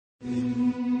Bismillah,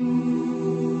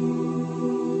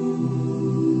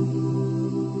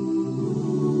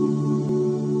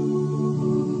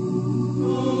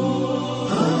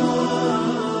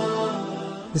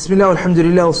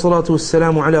 alhamdulillah, wassalatu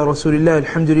wassalamu ala rasulillah,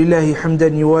 alhamdulillahi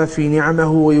hamdan yuwafi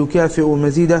ni'amahu wa yukafi'u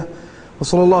mazidah, wa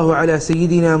sallallahu ala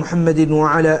sayyidina Muhammadin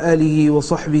wa ala alihi wa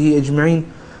sahbihi ajma'in.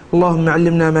 Allahumma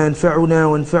allimna ma anfa'una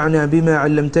wa anfa'na bima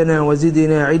 'allamtana wa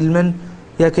zidna ilman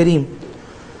ya kareem.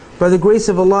 By the grace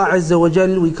of Allah Azza wa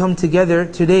Jal, we come together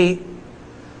today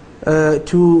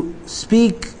to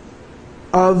speak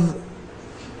of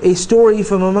a story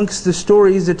from amongst the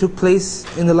stories that took place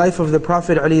in the life of the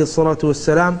Prophet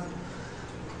ﷺ.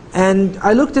 And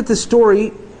I looked at the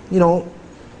story,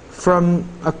 from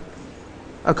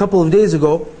a couple of days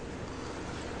ago.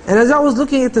 And as I was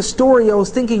looking at the story, I was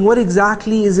thinking, what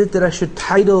exactly is it that I should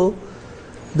title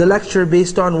the lecture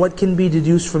based on what can be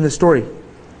deduced from the story?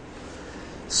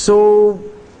 So,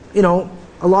 a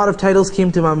lot of titles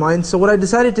came to my mind. So what I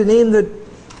decided to name the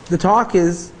talk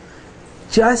is,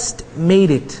 Just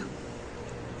Made It.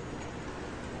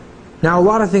 Now a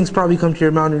lot of things probably come to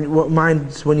your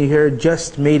minds when you hear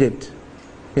just made it.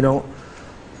 It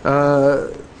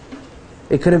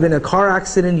could have been a car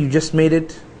accident, you just made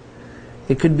it.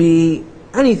 It could be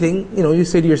anything, you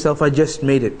say to yourself, I just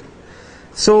made it.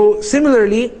 So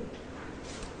similarly,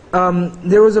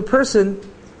 there was a person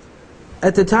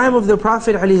at the time of the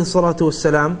Prophet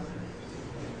ﷺ.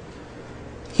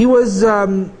 He was,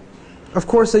 of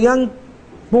course, a young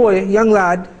boy, young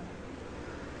lad,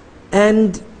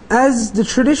 and as the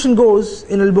tradition goes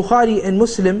in Al-Bukhari and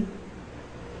Muslim,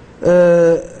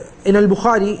 in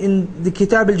Al-Bukhari, in the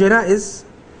Kitab Al-Janaiz,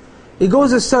 it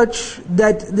goes as such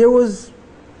that there was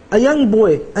a young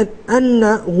boy, أَنَّ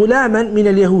غُلَامًا مِنَ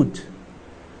الْيَهُودِ,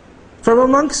 from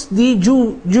amongst the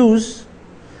Jews.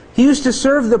 He used to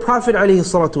serve the Prophet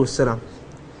ﷺ.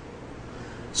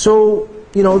 So,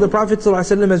 the Prophet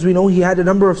ﷺ, as we know, he had a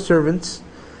number of servants.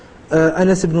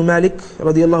 Anas ibn Malik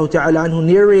radiallahu ta'ala anhu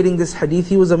narrating this hadith,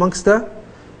 he was amongst the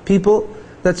people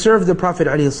that served the Prophet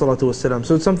ﷺ.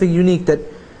 So it's something unique that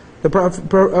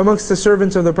amongst the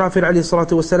servants of the Prophet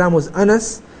ﷺ was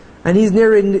Anas, and he's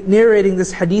narrating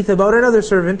this hadith about another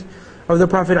servant of the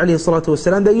Prophet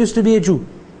ﷺ that used to be a Jew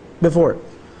before.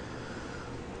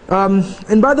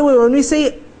 And by the way, when we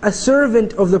say a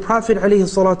servant of the Prophet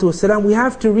ﷺ, we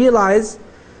have to realize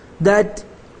that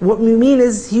what we mean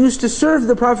is, he used to serve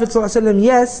the Prophet ﷺ,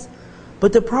 yes,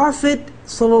 but the Prophet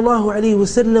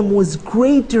ﷺ was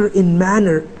greater in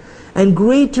manner and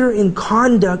greater in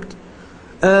conduct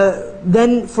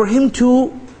than for him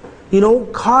to,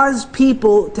 cause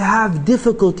people to have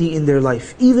difficulty in their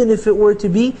life, even if it were to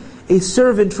be a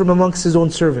servant from amongst his own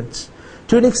servants.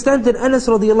 To an extent that Anas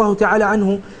radiallahu ta'ala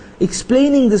anhu,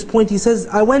 explaining this point, he says,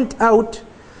 I went out,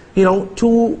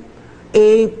 to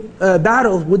a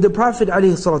battle with the Prophet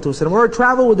ﷺ, or a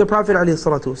travel with the Prophet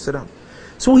ﷺ.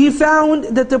 So he found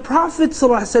that the Prophet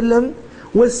ﷺ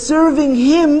was serving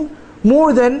him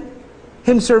more than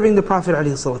him serving the Prophet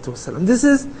ﷺ. This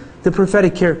is the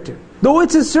prophetic character. Though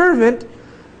it's a servant,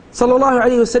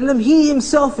 ﷺ, he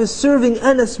himself is serving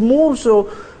Anas more so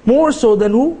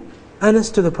than who?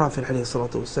 Anas to the Prophet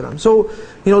ﷺ. So,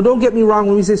 don't get me wrong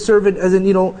when we say servant, as in,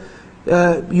 you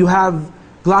have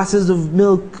glasses of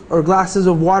milk or glasses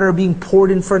of water being poured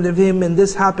in front of him, and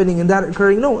this happening and that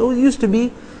occurring. No, it used to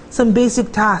be some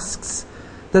basic tasks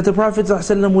that the Prophet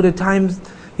ﷺ would at times,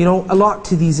 allot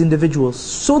to these individuals,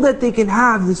 so that they can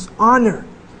have this honor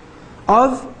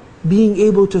of being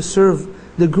able to serve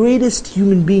the greatest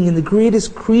human being and the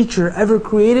greatest creature ever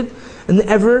created and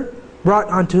ever brought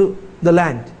onto the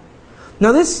land.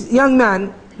 Now this young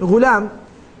man, Ghulam,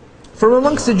 from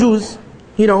amongst the Jews,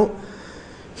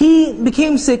 he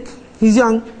became sick, he's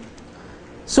young.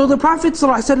 So the Prophet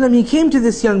ﷺ, he came to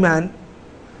this young man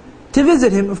to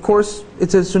visit him. Of course,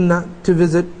 it's a sunnah to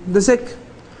visit the sick.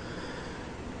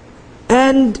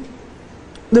 And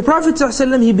the Prophet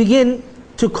ﷺ, he began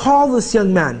to call this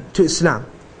young man to Islam.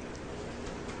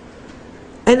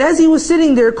 And as he was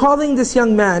sitting there calling this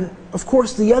young man, of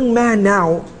course the young man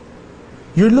now,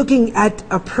 you're looking at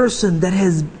a person that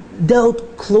has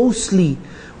dealt closely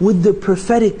with the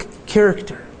prophetic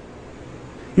character.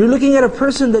 You're looking at a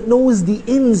person that knows the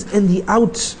ins and the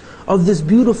outs of this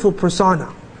beautiful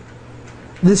persona,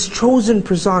 this chosen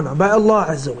persona by Allah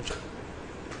Azza wa Jalla.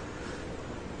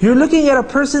 You're looking at a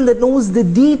person that knows the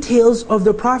details of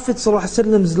the Prophet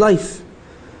ﷺ's life.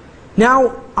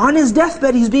 Now, on his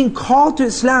deathbed, he's being called to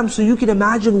Islam, so you can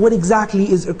imagine what exactly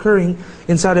is occurring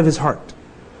inside of his heart.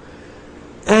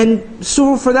 And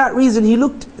so for that reason, he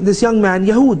looked, this young man,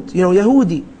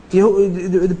 Yahudi,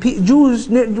 the Jews,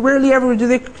 rarely ever do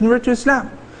they convert to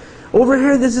Islam. Over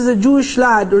here, this is a Jewish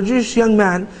lad or Jewish young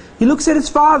man. He looks at his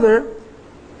father,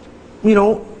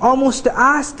 almost to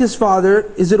ask his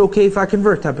father, is it okay if I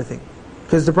convert, type of thing.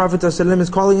 Because the Prophet ﷺ is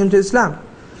calling him to Islam.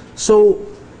 So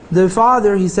the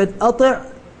father, he said, أطع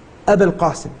أبا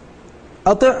القاسم.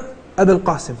 أطع أبا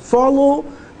القاسم. Follow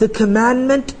the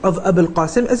commandment of Abu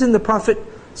al-Qasim, as in the Prophet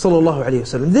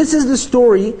ﷺ. This is the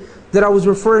story that I was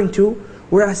referring to,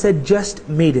 where I said just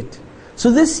made it.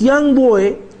 So this young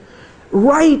boy,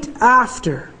 right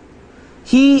after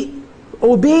he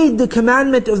obeyed the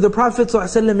commandment of the Prophet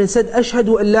ﷺ and said,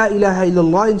 Ashhadu an la ilaha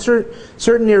illallah. In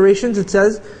certain narrations it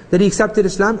says that he accepted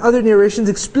Islam. Other narrations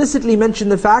explicitly mention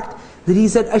the fact that he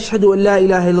said, Ashhadu an la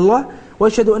ilaha illallah wa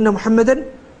ashhadu anna Muhammadan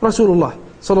Rasulullah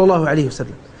sallallahu alayhi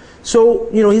wasallam. So,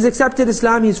 he's accepted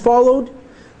Islam, he's followed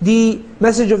the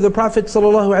message of the Prophet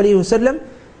sallallahu alayhi wasallam,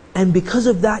 and because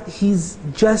of that he's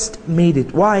just made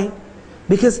it. Why?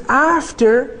 Because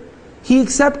after he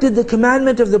accepted the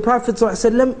commandment of the Prophet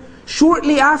ﷺ,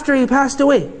 shortly after he passed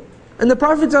away. And the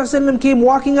Prophet ﷺ came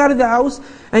walking out of the house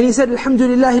and he said,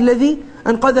 Alhamdulillah alladhi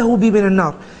anqadhahu bi min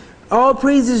an-nar. All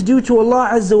praise is due to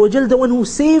Allah Azza wa Jal, the one who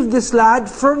saved this lad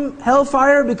from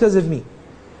hellfire because of me.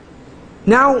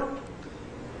 Now,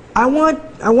 I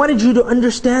wanted you to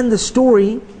understand the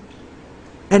story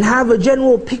and have a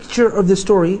general picture of the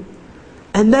story.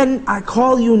 And then I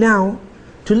call you now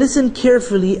to listen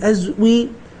carefully as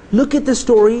we look at the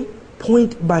story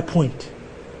point by point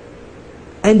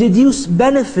and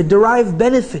derive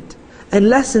benefit and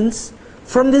lessons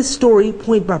from this story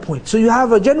point by point. So you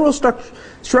have a general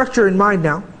structure in mind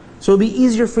now, so it'll be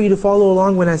easier for you to follow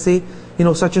along when I say,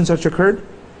 such and such occurred,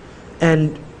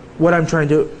 and what I'm trying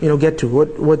to get to,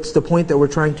 what's the point that we're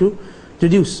trying to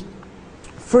deduce.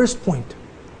 First point,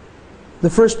 the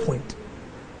first point.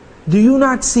 Do you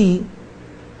not see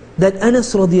that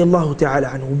Anas radiallahu ta'ala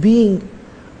anhu, being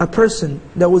a person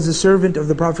that was a servant of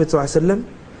the Prophet ﷺ,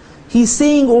 he's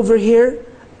saying over here,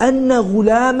 أَنَّ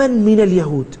غُلَامًا مِنَ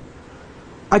الْيَهُودِ,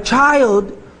 a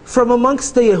child from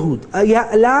amongst the Yahud,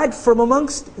 a lad from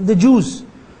amongst the Jews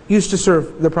used to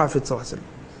serve the Prophet ﷺ.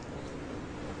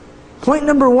 Point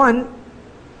number one,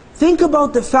 think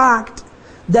about the fact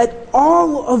that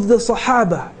all of the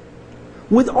Sahaba,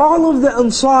 with all of the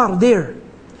Ansar there,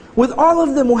 with all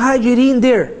of the Muhajirin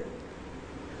there,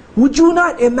 would you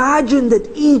not imagine that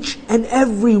each and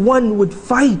every one would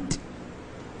fight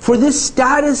for this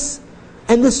status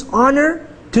and this honor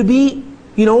to be,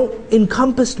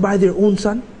 encompassed by their own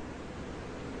son?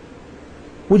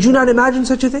 Would you not imagine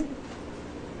such a thing?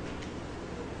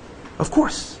 Of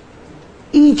course.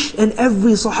 Each and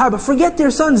every Sahaba, forget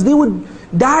their sons, they would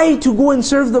die to go and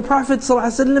serve the Prophet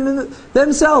ﷺ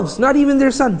themselves, not even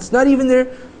their sons, not even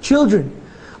their children.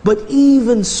 But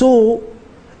even so,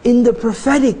 in the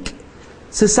prophetic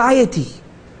society,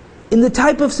 in the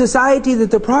type of society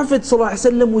that the Prophet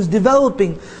ﷺ was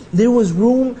developing, there was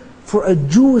room for a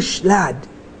Jewish lad,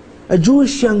 a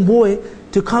Jewish young boy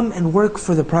to come and work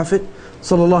for the Prophet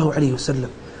ﷺ.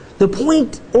 The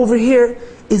point over here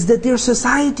is that their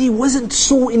society wasn't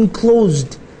so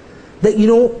enclosed that,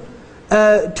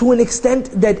 to an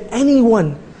extent that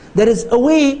anyone that is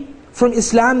away from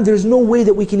Islam, there's no way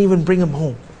that we can even bring him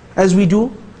home, as we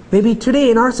do maybe today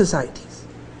in our societies.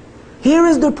 Here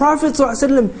is the Prophet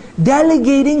ﷺ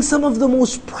delegating some of the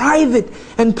most private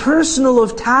and personal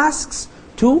of tasks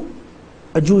to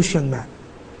a Jewish young man.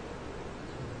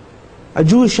 A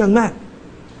Jewish young man.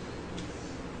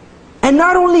 And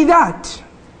not only that,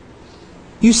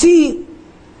 you see,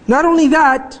 not only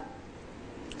that,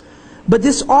 but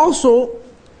this also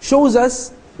shows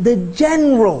us the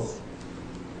general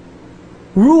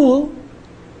rule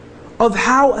of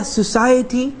how a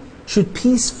society should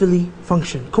peacefully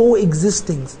function,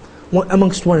 coexisting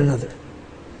amongst one another.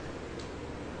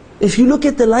 If you look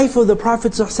at the life of the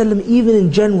Prophet ﷺ, even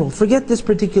in general, forget this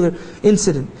particular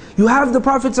incident. You have the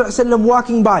Prophet ﷺ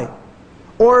walking by,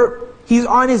 or he's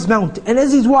on his mount, and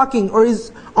as he's walking, or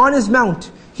he's on his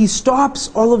mount, he stops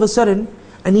all of a sudden,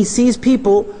 and he sees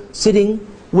people sitting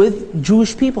with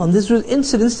Jewish people. And this was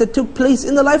incidents that took place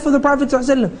in the life of the Prophet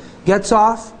ﷺ. Gets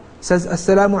off, says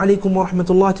Assalamu alaikum wa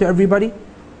rahmatullah to everybody,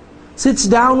 sits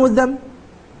down with them.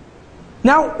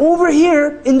 Now over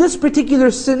here, in this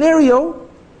particular scenario,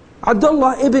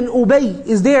 Abdullah ibn Ubay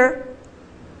is there,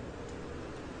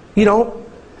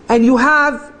 and you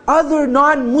have other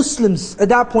non-Muslims at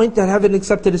that point that haven't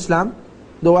accepted Islam,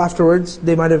 though afterwards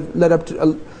they might have led up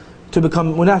to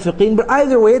become munafiqeen, but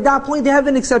either way, at that point they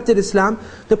haven't accepted Islam.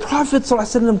 The Prophet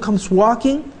ﷺ comes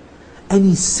walking, and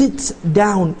he sits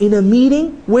down in a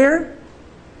meeting where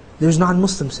there's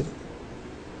non-Muslims sitting.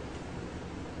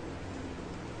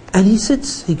 And he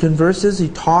sits, he converses, he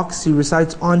talks, he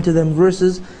recites onto them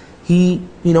verses. He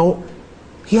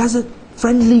has a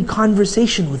friendly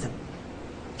conversation with him.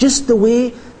 Just the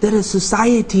way that a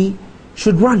society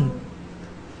should run.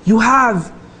 You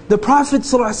have the Prophet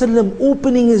ﷺ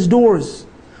opening his doors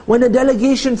when a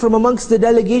delegation from amongst the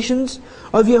delegations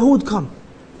of Yahud come.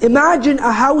 Imagine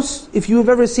a house, if you've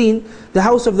ever seen the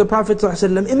house of the Prophet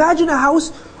ﷺ, imagine a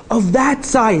house of that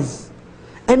size.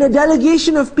 And a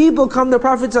delegation of people come, the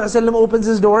Prophet ﷺ opens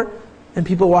his door, and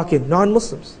people walk in,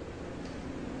 non-Muslims.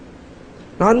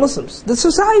 Non-Muslims. The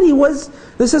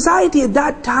society at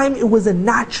that time, it was a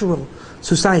natural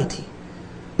society.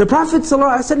 The Prophet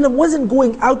ﷺ wasn't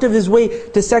going out of his way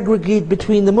to segregate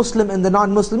between the Muslim and the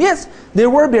non-Muslim. Yes, there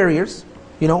were barriers,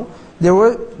 there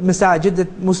were masajid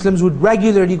that Muslims would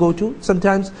regularly go to.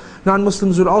 Sometimes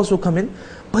non-Muslims would also come in.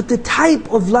 But the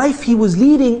type of life he was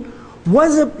leading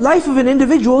was a life of an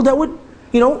individual that would,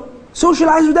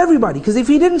 socialize with everybody. Because if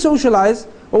he didn't socialize,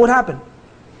 what would happen?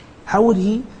 How would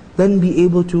he then be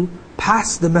able to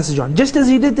pass the message on? Just as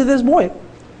he did to this boy.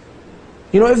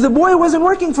 If the boy wasn't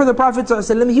working for the Prophet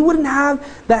ﷺ, he wouldn't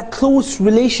have that close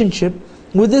relationship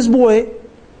with this boy,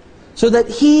 so that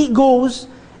he goes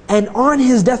and on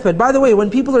his deathbed. By the way, when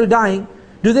people are dying,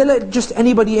 do they let just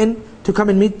anybody in to come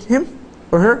and meet him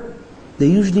or her? They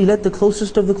usually let the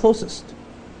closest of the closest.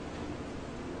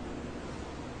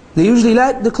 They usually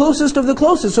let the closest of the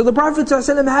closest. So the Prophet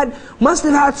ﷺ must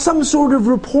have had some sort of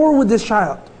rapport with this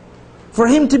child, for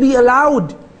him to be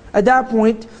allowed at that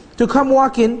point to come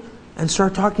walk in and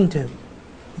start talking to him,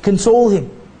 console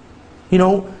him,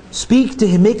 speak to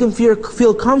him, make him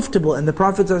feel comfortable. And the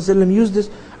Prophet ﷺ used this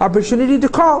opportunity to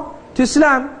call to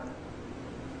Islam.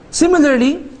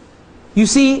 Similarly, you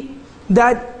see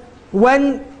that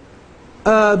when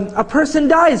a person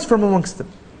dies from amongst them,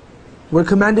 we're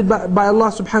commanded by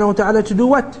Allah subhanahu wa ta'ala to do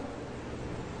what?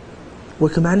 We're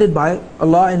commanded by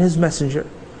Allah and His Messenger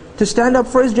to stand up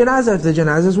for his janazah if the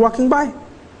janazah is walking by.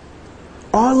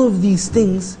 All of these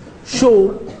things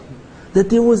show that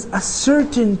there was a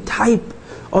certain type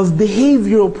of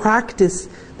behavioral practice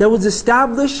that was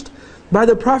established by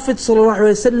the Prophet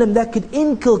ﷺ that could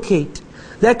inculcate,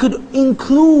 that could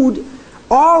include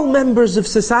all members of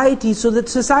society, so that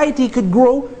society could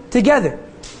grow together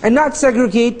and not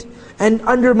segregate and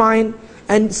undermine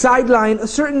and sideline a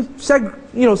certain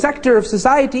sector of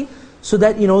society, so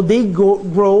that they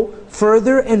grow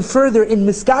further and further in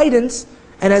misguidance,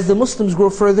 and as the Muslims grow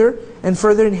further and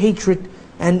further in hatred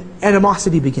and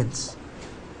animosity begins.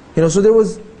 So there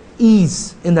was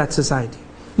ease in that society.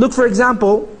 Look, for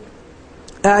example,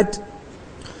 at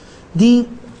the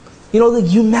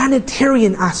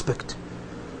humanitarian aspect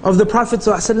of the Prophet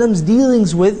ﷺ's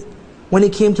dealings with, when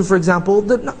it came to, for example,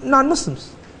 the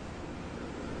non-Muslims.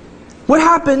 What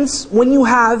happens when you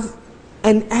have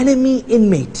an enemy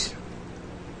inmate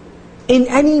in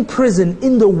any prison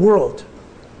in the world?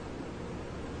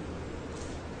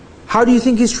 How do you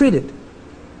think he's treated?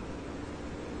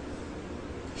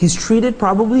 He's treated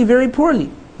probably very poorly.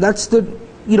 That's the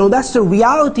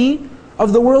reality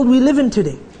of the world we live in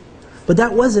today. But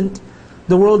that wasn't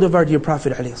the world of our dear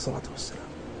Prophet ﷺ.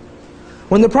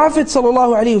 When the Prophet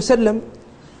ﷺ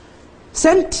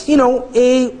sent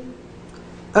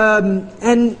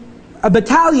a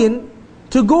battalion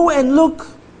to go and look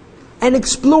and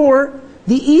explore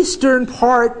the eastern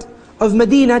part of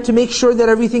Medina to make sure that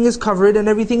everything is covered and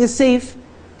everything is safe,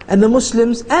 and the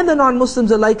Muslims and the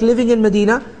non-Muslims alike living in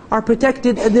Medina are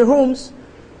protected at their homes,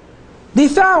 they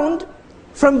found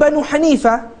from Banu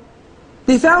Hanifa,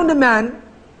 they found a man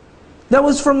that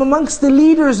was from amongst the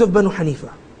leaders of Banu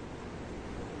Hanifa,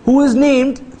 who was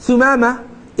named Thumama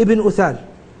ibn Uthal,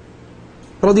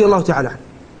 radiyallahu ta'ala.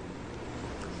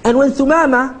 And when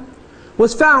Thumama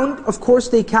was found, of course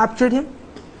they captured him.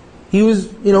 He was,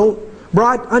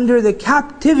 brought under the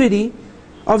captivity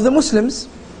of the Muslims,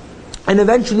 and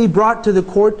eventually brought to the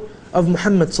court of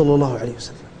Muhammad sallallahu alaihi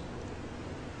wasallam.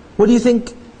 What do you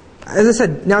think? As I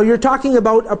said, now you're talking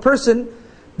about a person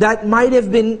that might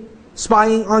have been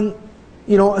spying on,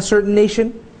 a certain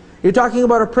nation. You're talking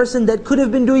about a person that could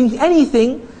have been doing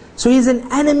anything, so he's an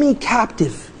enemy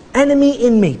captive, enemy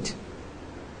inmate.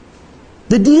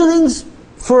 The dealings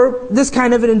for this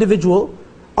kind of an individual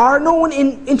are known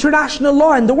in international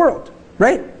law in the world,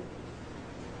 right?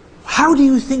 How do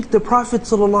you think the Prophet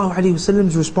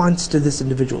ﷺ's response to this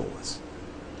individual was?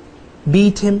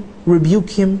 Beat him, rebuke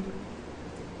him,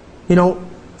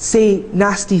 say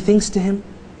nasty things to him?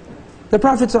 The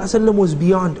Prophet ﷺ was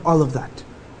beyond all of that.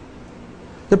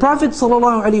 The Prophet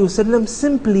ﷺ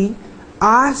simply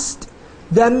asked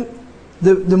them,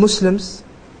 the Muslims,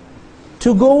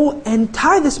 to go and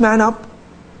tie this man up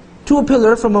to a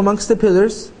pillar from amongst the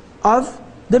pillars of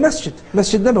the Masjid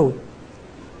Nabawi.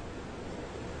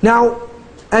 Now,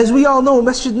 as we all know,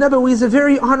 Masjid Nabawi is a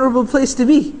very honorable place to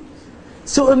be.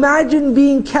 So imagine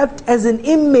being kept as an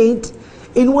inmate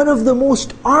in one of the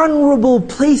most honorable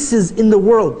places in the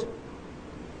world.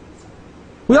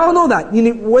 We all know that.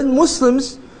 When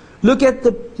Muslims look at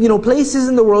the places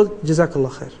in the world,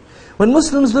 Jazakallah khair. When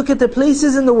Muslims look at the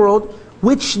places in the world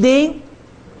which they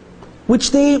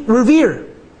revere,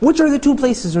 which are the two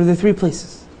places or the three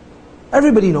places?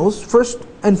 Everybody knows, first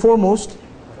and foremost,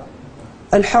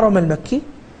 Al-Haram al-Makki,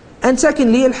 and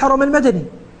secondly, Al-Haram al-Madani,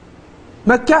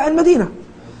 Mecca and Medina.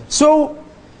 So,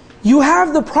 you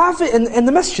have the Prophet and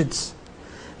the masjids.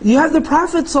 You have the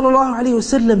Prophet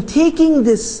ﷺ taking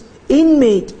this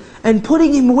inmate and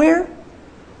putting him where?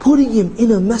 Putting him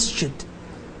in a masjid.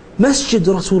 Masjid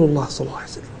Rasulullah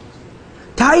ﷺ.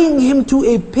 Tying him to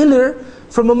a pillar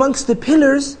from amongst the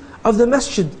pillars of the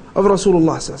masjid of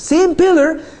Rasulullah ﷺ. Same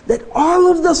pillar that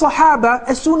all of the Sahaba,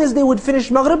 as soon as they would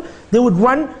finish Maghrib, they would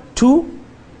run to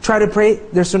try to pray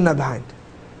their sunnah behind.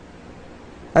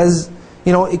 As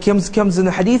it comes in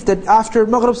the hadith that after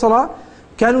Maghrib Salah,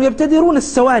 كانوا يبتدرون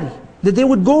السواري, that they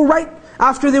would go right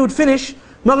after they would finish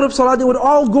Maghrib Salah, they would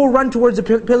all go run towards the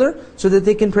pillar so that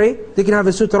they can pray, they can have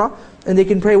a sutra, and they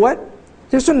can pray what?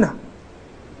 Their sunnah.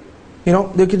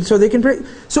 So they can pray.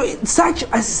 So it's such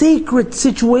a sacred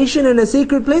situation and a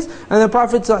sacred place, and the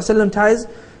Prophet ﷺ ties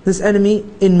this enemy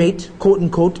inmate, quote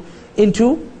unquote,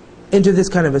 into this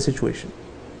kind of a situation.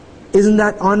 Isn't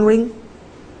that honoring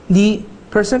the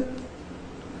person?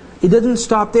 It doesn't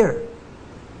stop there.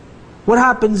 What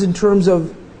happens in terms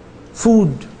of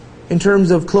food, in terms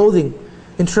of clothing,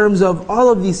 in terms of all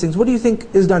of these things? What do you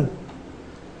think is done?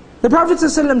 The Prophet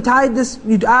ﷺ tied this,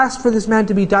 you'd ask for this man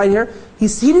to be tied here. He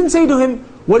didn't say to him,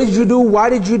 what did you do,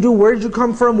 why did you do, where did you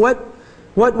come from, what?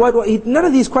 None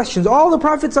of these questions. All the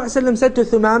Prophet ﷺ said to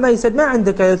Thumama, he said, مَا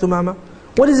عَنْدَكَ يَا Thumama?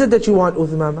 What is it that you want, O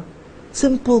Thumama?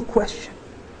 Simple question.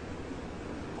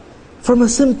 From a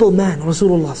simple man,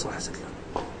 Rasulullah ﷺ.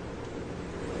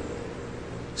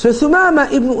 So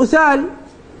Thumama ibn Uthal,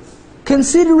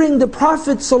 considering the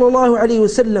Prophet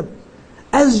ﷺ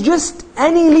as just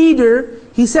any leader,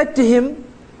 he said to him,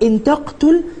 إِن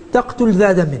تَقْتُلْ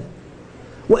ذَا دَمٍ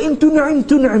وَإِن تُنْعِمْ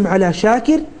تُنْعِمْ عَلَى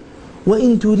شَاكِرٍ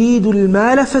وَإِن تُرِيدُ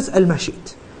الْمَالَ فَاسْأَلْ مَا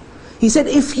شِئْتَ. He said,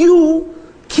 if you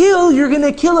kill, you're going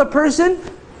to kill a person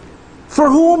for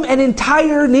whom an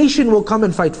entire nation will come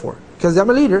and fight for. Because I'm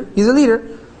a leader, he's a leader.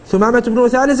 Thumama ibn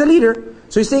Uthal is a leader.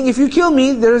 So he's saying, if you kill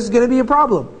me, there's going to be a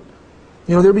problem.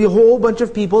 There'll be a whole bunch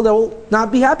of people that will not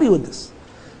be happy with this.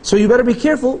 So you better be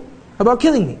careful about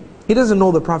killing me. He doesn't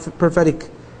know the prophetic,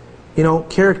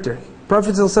 character.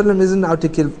 Prophet ﷺ isn't out to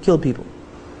kill people.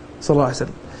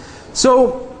 ﷺ.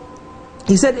 So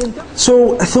he said,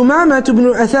 so Thumama ibn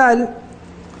Uthal,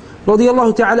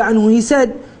 radiyallahu ta'ala anhu, he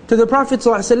said to the Prophet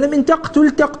ﷺ, إِن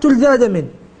تَقْتُلْ ذَا دَمٍ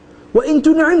وَإِن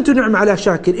تُنْعِمْ تُنْعِمْ عَلَى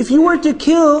شَاكِرٍ. If you were to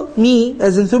kill me,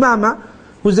 as in Thumama,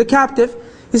 who's the captive,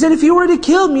 he said, if you were to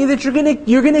kill me, that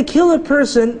you're gonna kill a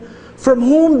person for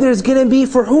whom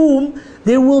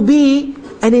there will be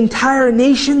an entire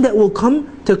nation that will come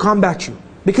to combat you.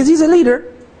 Because he's a leader.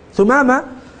 Thumama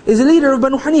is a leader of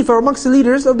Banu Hanifa, or amongst the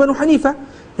leaders of Banu Hanifa.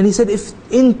 And he said, if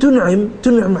in tun'im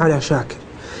ala shakir.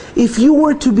 If you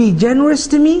were to be generous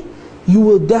to me, you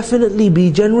will definitely be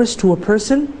generous to a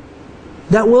person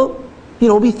that will,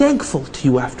 be thankful to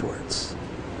you afterwards.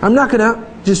 I'm not gonna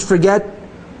just forget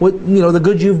what the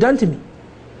good you've done to me.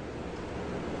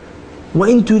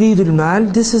 وَإِن تُرِيدُ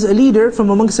الْمَالِ. This is a leader from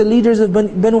amongst the leaders of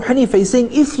Banu Hanifa. He's saying,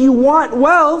 if you want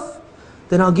wealth,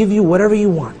 then I'll give you whatever you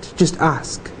want. Just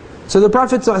ask. So the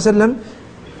Prophet ﷺ,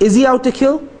 is he out to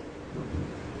kill?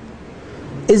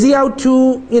 Is he out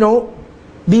to,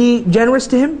 be generous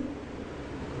to him?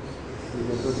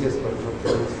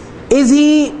 Is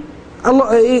he,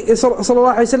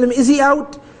 sallallahu alaihi wasallam, is he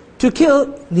out to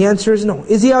kill? The answer is no.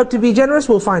 Is he out to be generous?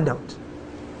 We'll find out.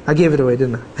 I gave it away,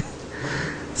 didn't I?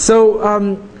 So,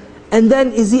 and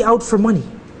then is he out for money?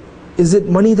 Is it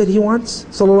money that he wants?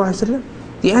 Sallallahu alaihi wasallam?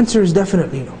 The answer is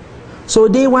definitely no. So a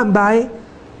day went by,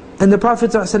 and the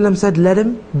Prophet ﷺ said, let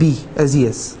him be as he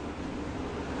is.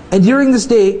 And during this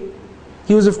day,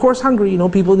 he was of course hungry.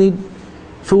 People need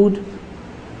food.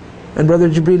 And Brother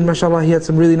Jibreel, mashallah, he had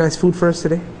some really nice food for us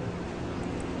today.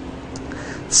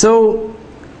 So,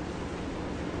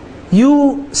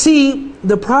 you see,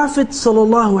 the Prophet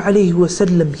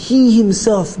ﷺ, he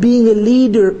himself, being a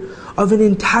leader of an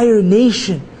entire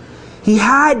nation, he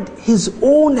had his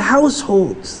own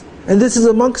households. And this is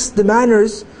amongst the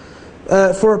manners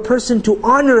for a person to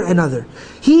honor another.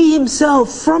 He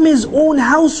himself, from his own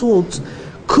households,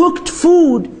 cooked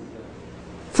food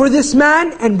for this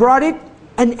man and brought it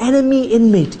an enemy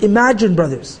inmate. Imagine,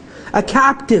 brothers, a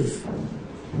captive,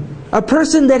 a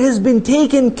person that has been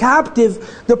taken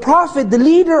captive. The Prophet, the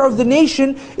leader of the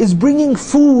nation, is bringing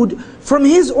food from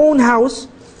his own house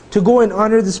to go and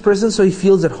honor this person so he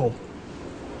feels at home.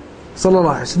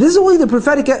 Sallallahu Alaihi Wasallam. This is only the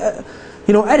prophetic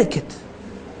etiquette.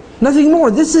 Nothing more.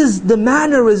 This is the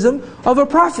mannerism of a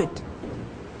prophet.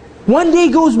 One day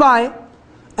goes by,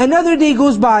 another day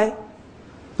goes by,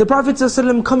 the Prophet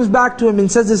ﷺ comes back to him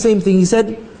and says the same thing. He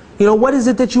said, what is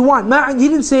it that you want? He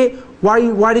didn't say,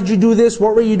 why did you do this?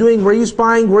 What were you doing? Were you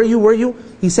spying? Were you?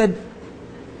 He said,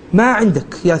 مَا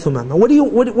عِنْدَكَ يَا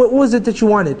ثُمَامَةَ. What was it that you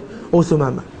wanted, O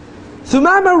Thumama?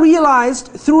 Thumama realized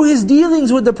through his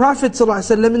dealings with the Prophet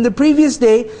ﷺ in the previous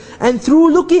day, and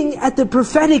through looking at the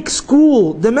prophetic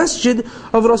school, the masjid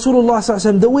of Rasulullah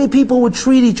ﷺ, the way people would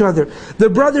treat each other, the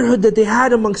brotherhood that they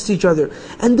had amongst each other,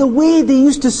 and the way they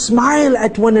used to smile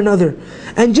at one another,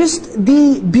 and just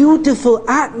the beautiful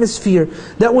atmosphere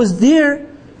that was there,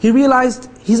 he realized,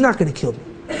 he's not going to kill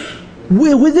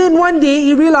me. Within one day,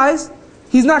 he realized,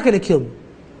 he's not going to kill me.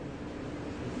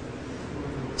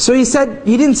 So he said,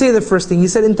 he didn't say the first thing. He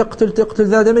said, "In taqtul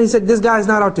taqtul dha dam." He said, this guy is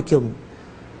not out to kill me.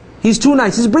 He's too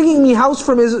nice. He's bringing me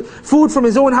food from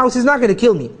his own house. He's not going to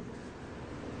kill me.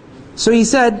 So he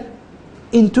said,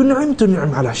 "In tun'im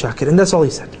tun'im ala shakir." And that's all he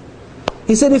said.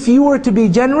 He said, if you were to be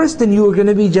generous, then you are going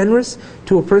to be generous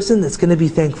to a person that's going to be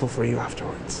thankful for you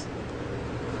afterwards.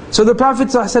 So the Prophet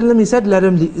ﷺ, he said, let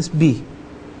him be.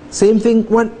 Same thing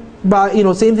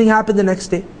same thing happened the next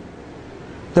day.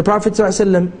 The Prophet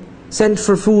ﷺ sent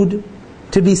for food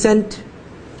to be sent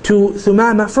to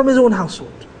Thumama from his own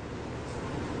household.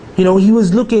 He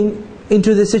was looking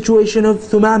into the situation of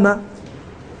Thumama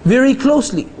very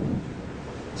closely.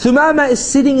 Thumama is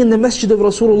sitting in the masjid of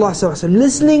Rasulullah ﷺ,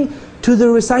 listening to the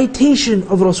recitation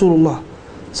of Rasulullah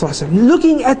ﷺ,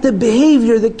 looking at the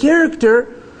behavior, the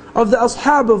character of the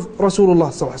ashab of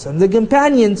Rasulullah ﷺ, the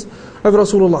companions of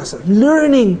Rasulullah ﷺ,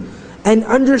 learning and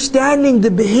understanding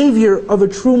the behavior of a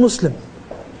true Muslim.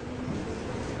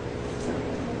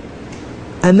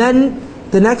 And then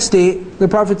the next day, the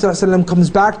Prophet ﷺ comes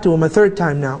back to him a third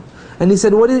time now. And he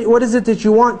said, what is it that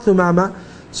you want, Thumama?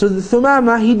 So the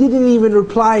Thumama, he didn't even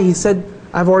reply. He said,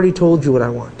 I've already told you what I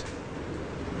want.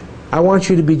 I want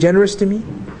you to be generous to me.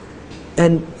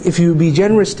 And if you be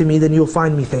generous to me, then you'll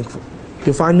find me thankful.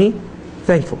 You'll find me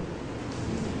thankful.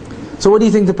 So what do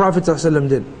you think the Prophet ﷺ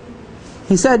did?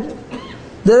 He said,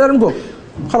 let him go.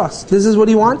 Khalas, this is what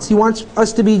he wants. He wants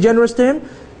us to be generous to him.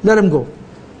 Let him go.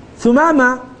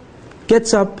 Thumama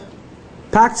gets up,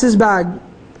 packs his bag,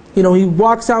 he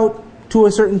walks out to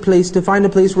a certain place to find a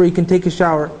place where he can take a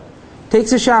shower.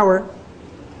 Takes a shower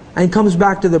and comes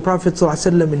back to the Prophet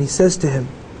ﷺ and he says to him,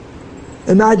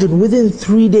 imagine within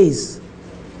 3 days,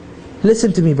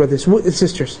 listen to me brothers and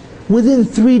sisters, within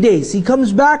 3 days, he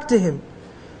comes back to him.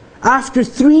 After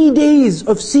 3 days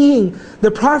of seeing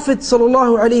the Prophet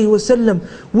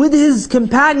ﷺ with his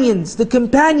companions, the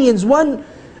companions, one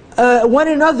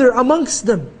another amongst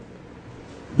them,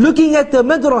 looking at the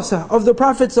madrasa of the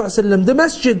Prophet ﷺ, the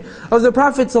masjid of the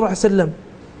Prophet ﷺ,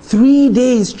 3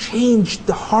 days changed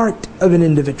the heart of an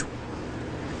individual.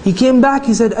 He came back,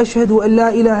 he said, "Ashhadu an la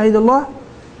ilaha illallah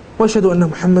wa ashhadu anna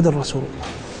Muhammadan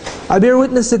Rasulullah." I bear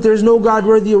witness that there is no God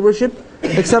worthy of worship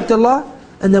except Allah,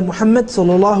 and that Muhammad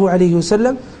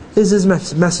ﷺ is His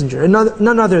messenger, and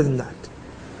none other than that.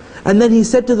 And then he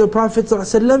said to the Prophet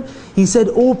ﷺ, he said,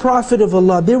 O Prophet of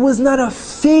Allah, there was not a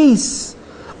face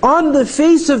on the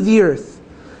face of the earth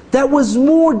that was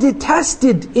more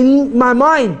detested in my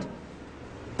mind,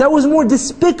 that was more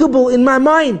despicable in my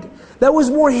mind, that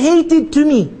was more hated to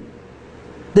me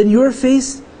than your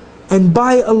face, and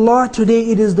by Allah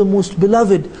today it is the most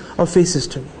beloved of faces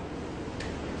to me.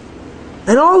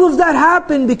 And all of that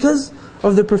happened because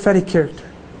of the prophetic character,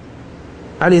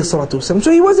 alayhi salatu wasalam.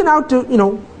 So he wasn't out to,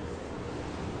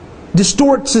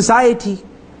 distort society.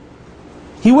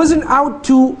 He wasn't out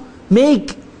to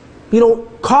make,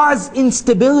 cause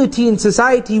instability in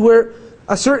society where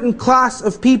a certain class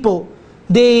of people,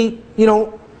 they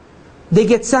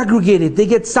get segregated, they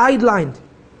get sidelined,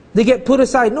 they get put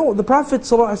aside. No, the Prophet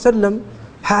ﷺ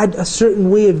had a certain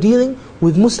way of dealing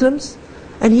with Muslims,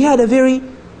 and he had a very,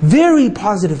 very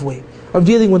positive way of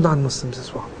dealing with non-Muslims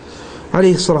as well.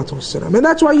 Alayhi salatu wassalam. And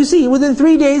that's why you see, within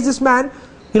 3 days, this man,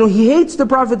 he hates the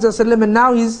Prophet ﷺ, and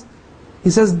now he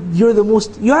says, you're the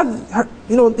most, he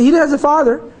has a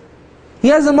father, he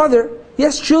has a mother, he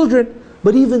has children,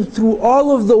 but even through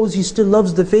all of those, he still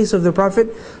loves the face of the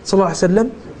Prophet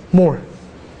ﷺ more.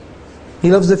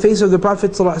 He loves the face of the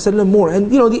Prophet ﷺ more.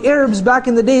 And the Arabs back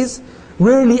in the days,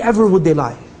 rarely ever would they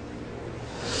lie.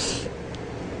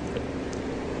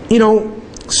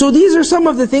 So these are some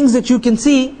of the things that you can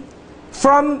see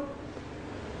from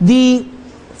the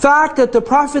fact that the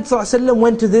Prophet ﷺ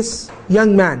went to this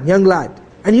young man, young lad.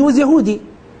 And he was Yahudi.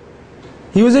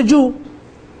 He was a Jew.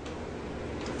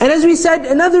 And as we said,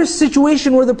 another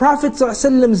situation where the Prophet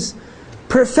ﷺ's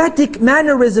prophetic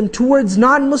mannerism towards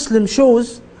non-Muslims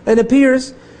shows and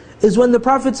appears is when the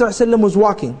Prophet ﷺ was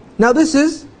walking. Now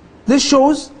this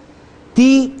shows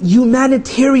the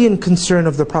humanitarian concern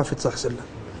of the Prophet ﷺ.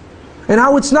 And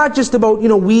how it's not just about,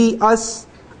 we, us,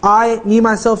 I, me,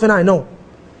 myself and I. No.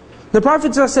 The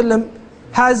Prophet ﷺ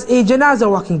has a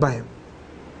janazah walking by him.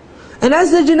 And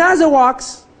as the janazah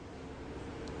walks,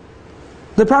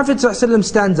 the Prophet ﷺ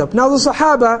stands up. Now the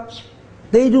Sahaba,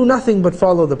 they do nothing but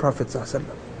follow the Prophet ﷺ.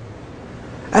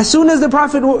 As soon as the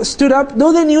Prophet stood up,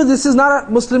 though they knew this is not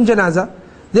a Muslim janazah,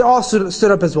 they all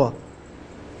stood up as well.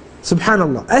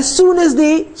 Subhanallah. As soon as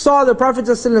they saw the Prophet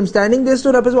ﷺ standing, they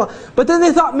stood up as well. But then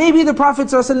they thought maybe the Prophet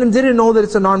ﷺ didn't know that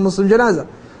it's a non-Muslim janazah.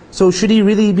 So should he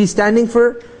really be standing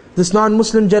for this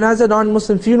non-Muslim janazah,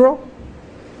 non-Muslim funeral?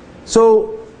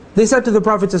 So they said to the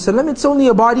Prophet ﷺ, it's only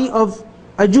a body of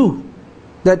a Jew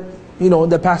that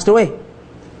passed away.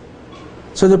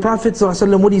 So the Prophet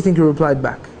ﷺ, what do you think he replied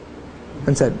back?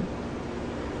 And said,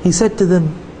 he said to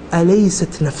them,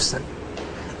 أَلَيْسَتْ نَفْسًا,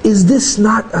 is this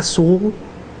not a soul?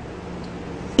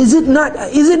 Is it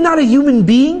not a human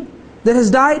being that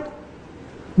has died?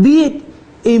 Be it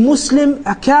a Muslim,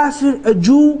 a kafir, a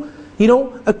Jew,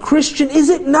 a Christian. Is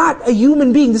it not a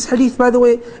human being? This hadith, by the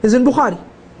way, is in Bukhari.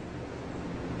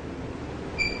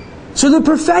 So the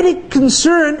prophetic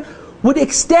concern would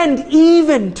extend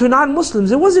even to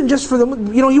non-Muslims. It wasn't just for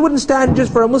the, he wouldn't stand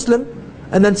just for a Muslim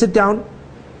and then sit down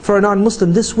for a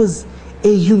non-Muslim. This was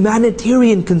a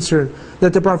humanitarian concern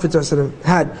that the Prophet ﷺ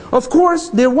had. Of course,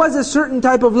 there was a certain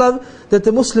type of love that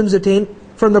the Muslims attained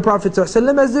from the Prophet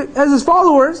ﷺ as his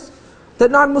followers that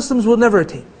non-Muslims will never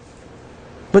attain.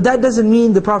 But that doesn't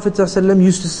mean the Prophet ﷺ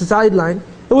used to sideline.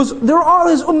 They were all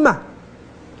his ummah.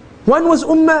 One was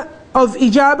ummah of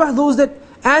ijabah, those that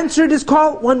answered his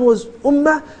call. One was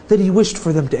ummah that he wished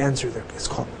for them to answer his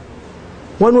call.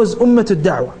 One was ummah to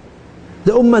da'wah,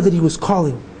 the ummah that he was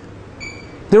calling.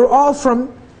 They were all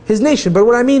from his nation. But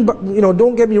what I mean,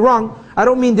 don't get me wrong, I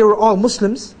don't mean they were all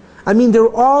Muslims. I mean they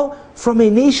were all from a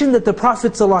nation that the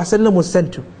Prophet ﷺ was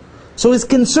sent to. So his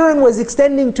concern was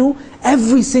extending to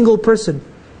every single person,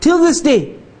 till this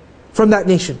day, from that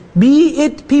nation. Be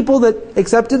it people that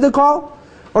accepted the call,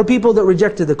 or people that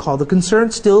rejected the call. The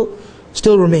concern still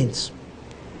remains.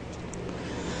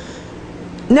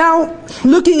 Now,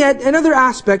 looking at another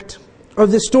aspect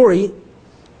of this story,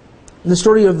 the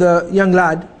story of the young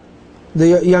lad,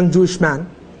 the young Jewish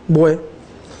boy,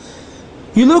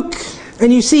 you look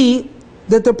and you see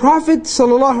that the Prophet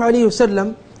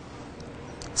ﷺ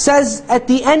says at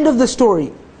the end of the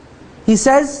story, he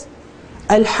says,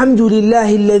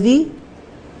 Alhamdulillahi alladhi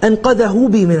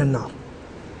anqadahu bi min an-nar.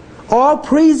 All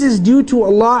praise is due to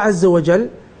Allah Azza wa Jal,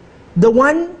 the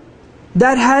one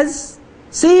that has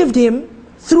saved him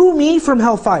through me from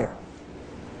hellfire.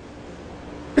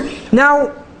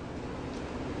 Now,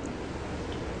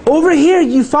 over here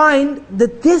you find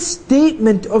that this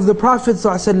statement of the Prophet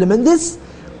ﷺ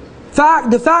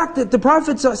and the fact that the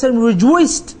Prophet ﷺ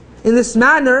rejoiced in this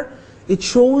manner, it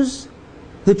shows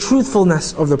the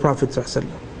truthfulness of the Prophet ﷺ.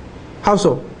 How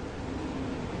so?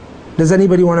 Does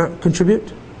anybody want to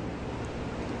contribute?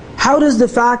 How does the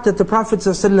fact that the Prophet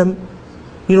ﷺ,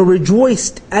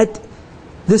 rejoiced at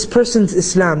this person's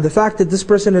Islam, the fact that this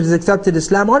person has accepted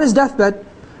Islam on his deathbed,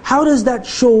 how does that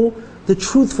show the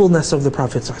truthfulness of the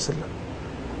Prophet ﷺ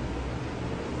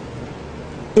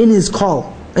in his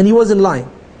call? And he wasn't lying.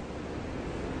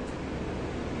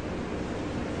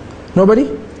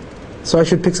 Nobody? So I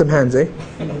should pick some hands, eh?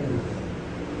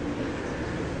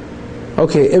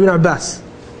 Okay, Ibn Abbas. It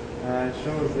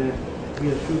shows that he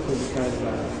is truthful because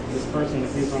this person,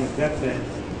 if he's on his deathbed,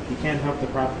 he can't help the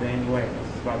Prophet in any way.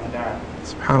 He's about to die.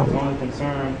 SubhanAllah. His only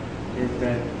concern is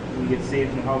that we get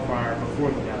saved from hellfire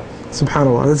before he dies.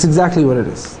 SubhanAllah, that's exactly what it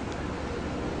is.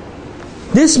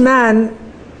 This man,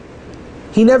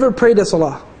 he never prayed a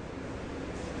salah.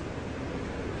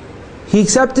 He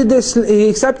accepted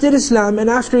Islam, and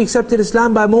after he accepted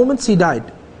Islam, by moments he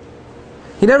died.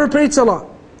 He never prayed salah.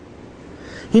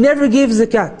 He never gave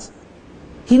zakat.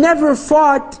 He never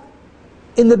fought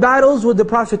in the battles with the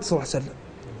Prophet ﷺ.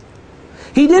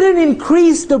 He didn't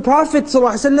increase the Prophet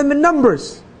ﷺ in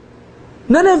numbers.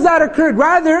 None of that occurred.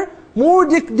 Rather, more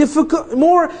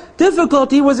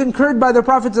difficulty was incurred by the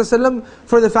Prophet ﷺ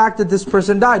for the fact that this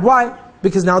person died. Why?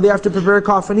 Because now they have to prepare a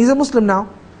coffin. He's a Muslim now.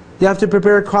 They have to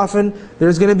prepare a coffin.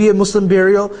 There's going to be a Muslim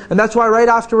burial. And that's why right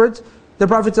afterwards, the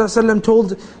Prophet ﷺ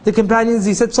told the companions,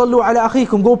 he said, "Sallu ala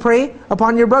akhikum," go pray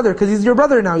upon your brother, because he's your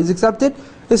brother now, he's accepted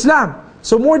Islam.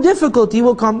 So more difficulty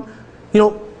will come,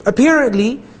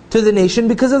 apparently, to the nation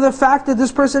because of the fact that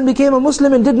this person became a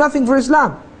Muslim and did nothing for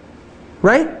Islam.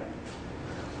 Right?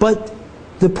 But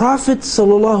the Prophet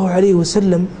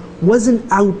ﷺ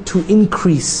wasn't out to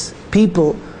increase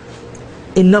people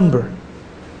in number.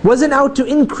 Wasn't out to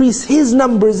increase his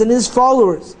numbers and his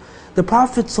followers. The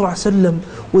Prophet ﷺ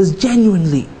was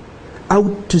genuinely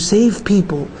out to save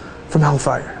people from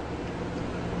hellfire.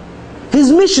 His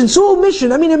mission, sole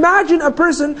mission. I mean, imagine a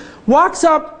person walks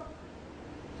up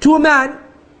to a man,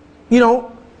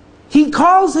 he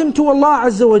calls him to Allah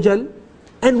Azza wa Jal,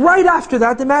 and right after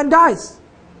that the man dies.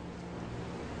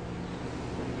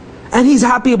 And he's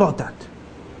happy about that.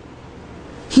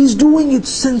 He's doing it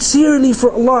sincerely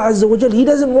for Allah Azza wa Jal. He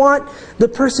doesn't want the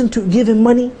person to give him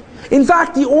money. In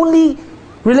fact, the only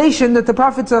relation that the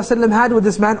Prophet ﷺ had with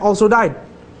this man also died.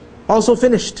 Also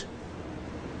finished.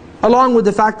 Along with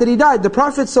the fact that he died. The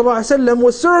Prophet ﷺ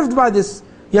was served by this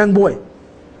young boy.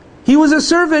 He was a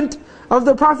servant of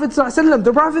the Prophet ﷺ.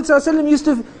 The Prophet ﷺ used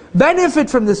to benefit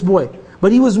from this boy.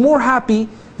 But he was more happy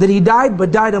that he died,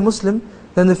 but died a Muslim,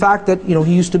 than the fact that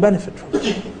he used to benefit from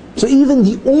it. So even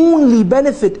the only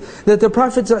benefit that the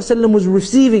Prophet ﷺ was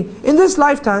receiving in this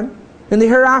lifetime, in the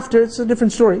hereafter, it's a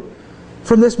different story,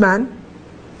 from this man,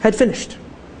 had finished.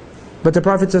 But the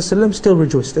Prophet ﷺ still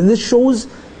rejoiced. And this shows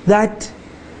that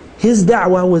his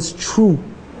da'wah was true.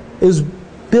 It was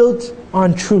built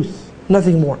on truth,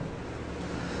 nothing more.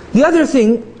 The other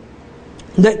thing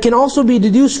that can also be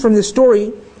deduced from this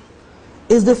story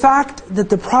is the fact that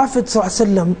the Prophet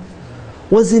ﷺ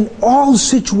was in all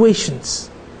situations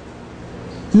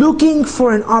looking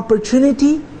for an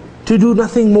opportunity to do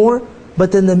nothing more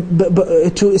but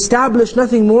to establish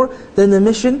nothing more than the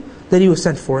mission that he was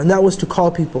sent for, and that was to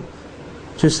call people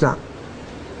to Islam.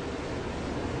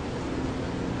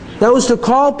 That was to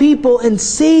call people and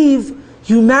save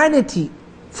humanity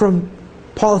from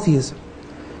polytheism,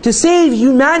 to save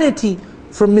humanity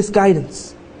from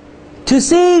misguidance, to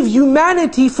save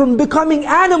humanity from becoming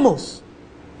animals,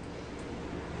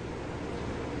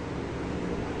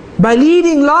 by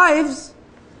leading lives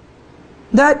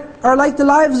that are like the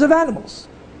lives of animals.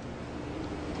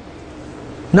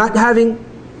 Not having,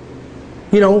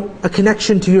 a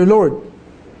connection to your Lord.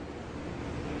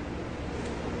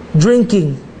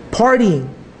 Drinking, partying,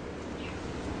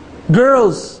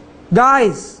 girls,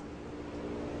 guys.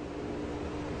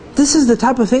 This is the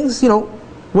type of things,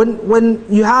 when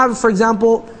you have, for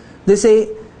example, they say,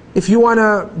 if you want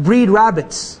to breed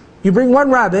rabbits, you bring one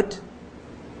rabbit,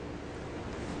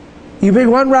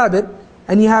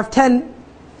 and you have 10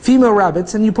 female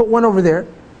rabbits, and you put one over there,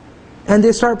 and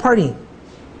they start partying.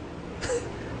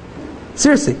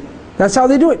 Seriously, that's how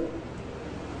they do it.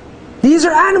 These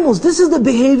are animals. This is the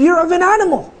behavior of an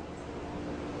animal.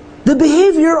 The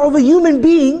behavior of a human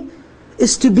being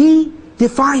is to be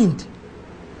defined.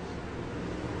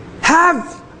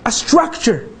 Have a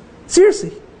structure.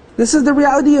 Seriously, this is the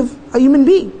reality of a human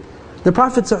being. The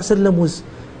Prophet ﷺ was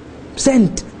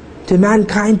sent to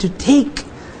mankind to take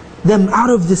them out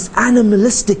of this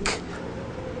animalistic,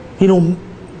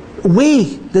 way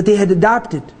that they had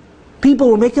adopted. People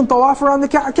were making tawaf around the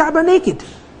Kaaba naked.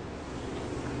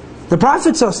 The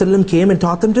Prophet ﷺ came and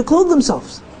taught them to clothe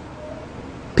themselves.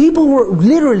 People were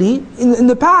literally, in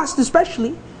the past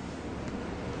especially,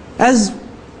 as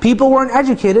people weren't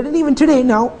educated, and even today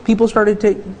now, people started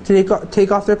to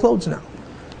take off their clothes now.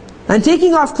 And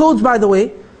taking off clothes, by the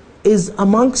way, is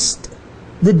amongst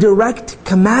the direct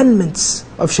commandments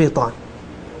of shaitan.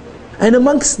 And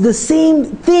amongst the same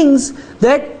things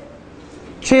that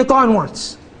shaitan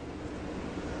wants.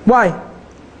 Why?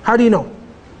 How do you know?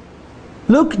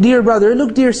 Look, dear brother,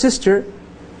 look, dear sister,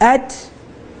 at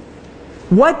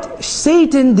what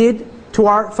Satan did to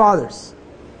our fathers.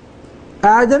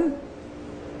 Adam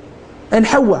and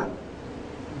Hawa.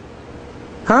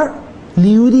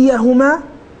 لِيُرِيَهُمَا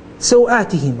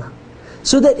سَوْآتِهِمَا.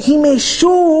 So that he may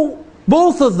show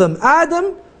both of them,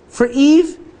 Adam for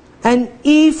Eve and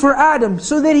Eve for Adam,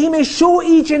 so that he may show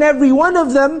each and every one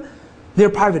of them their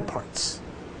private parts.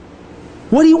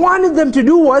 What he wanted them to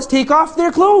do was take off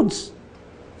their clothes.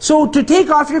 So to take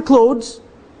off your clothes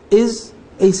is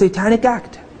a satanic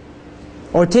act.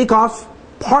 Or take off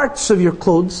parts of your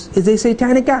clothes is a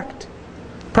satanic act.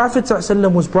 Prophet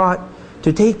ﷺ was brought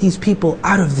to take these people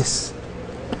out of this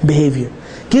behavior.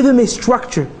 Give them a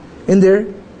structure in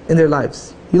their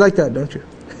lives. You like that, don't you?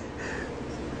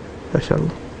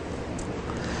 MashaAllah.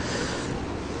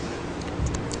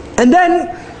 And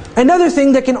then, another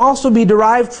thing that can also be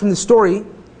derived from the story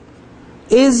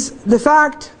is the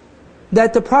fact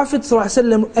that the Prophet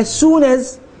ﷺ, as soon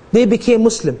as they became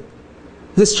Muslim,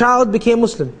 this child became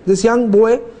Muslim, this young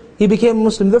boy, he became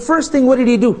Muslim. The first thing, what did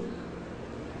he do?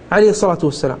 Alayhi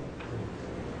salatu wassalam.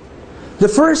 The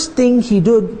first thing he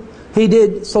did,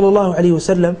 sallallahu alayhi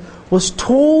wasallam,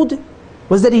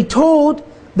 was that he told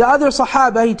the other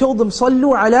Sahaba, he told them,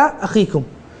 Sallu ala akhikum.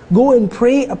 Go and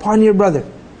pray upon your brother.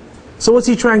 So what's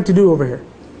he trying to do over here?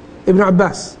 Ibn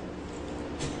Abbas.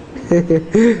 Create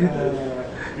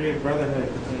brotherhood.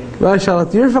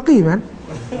 MashaAllah, you're a faqih, man.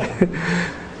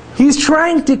 He's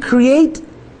trying to create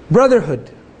brotherhood.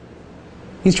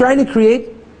 He's trying to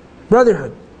create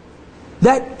brotherhood.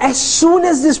 That as soon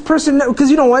as this person, because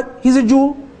you know what? He's a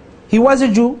Jew. He was a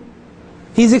Jew.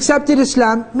 He's accepted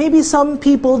Islam. Maybe some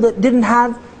people that didn't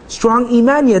have strong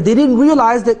iman yet, they didn't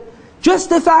realize that just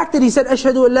the fact that he said,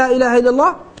 Ashhadu an la ilaha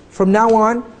illallah, from now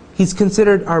on, he's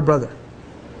considered our brother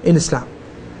in Islam.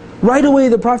 Right away,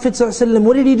 the Prophet ﷺ,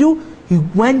 what did he do? He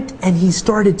went and he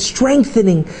started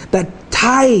strengthening that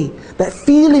tie, that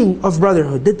feeling of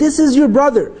brotherhood. That this is your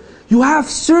brother. You have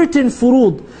certain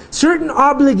furud, certain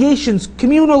obligations,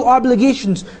 communal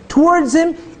obligations towards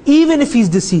him, even if he's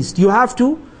deceased. You have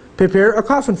to prepare a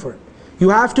coffin for him. You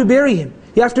have to bury him.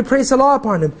 You have to pray salah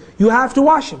upon him. You have to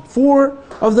wash him. 4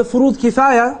 of the furud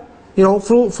kifaya,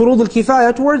 furud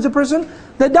al-kifaya towards the person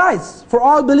that dies, for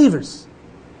all believers.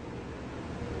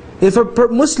 If a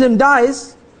Muslim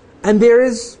dies, and there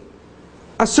is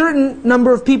a certain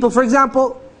number of people, for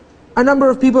example, a number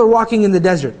of people are walking in the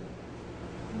desert.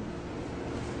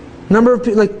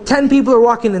 Like 10 people are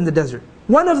walking in the desert.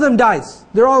 One of them dies.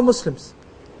 They're all Muslims.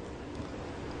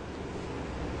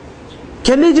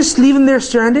 Can they just leave him there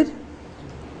stranded?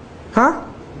 Huh?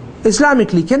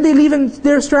 Islamically, can they leave him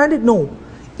there stranded? No.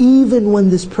 Even when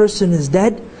this person is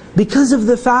dead, because of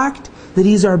the fact that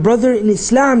he's our brother in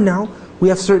Islam now, we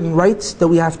have certain rights that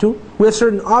we have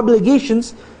certain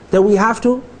obligations that we have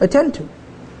to attend to.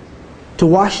 To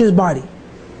wash his body.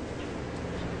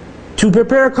 To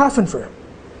prepare a coffin for him.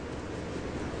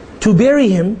 To bury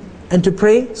him, and to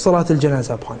pray Salat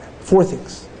al-Janazah upon him. 4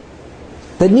 things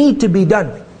that need to be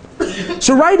done.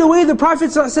 So right away the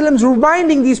Prophet ﷺ is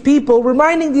reminding these people,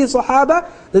 reminding these Sahaba,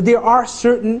 that there are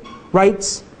certain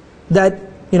rights that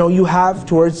you have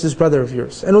towards this brother of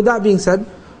yours. And with that being said,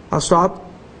 I'll stop.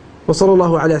 وصلى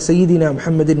الله على سيدنا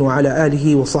محمد وعلى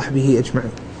آله وصحبه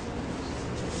أجمعين.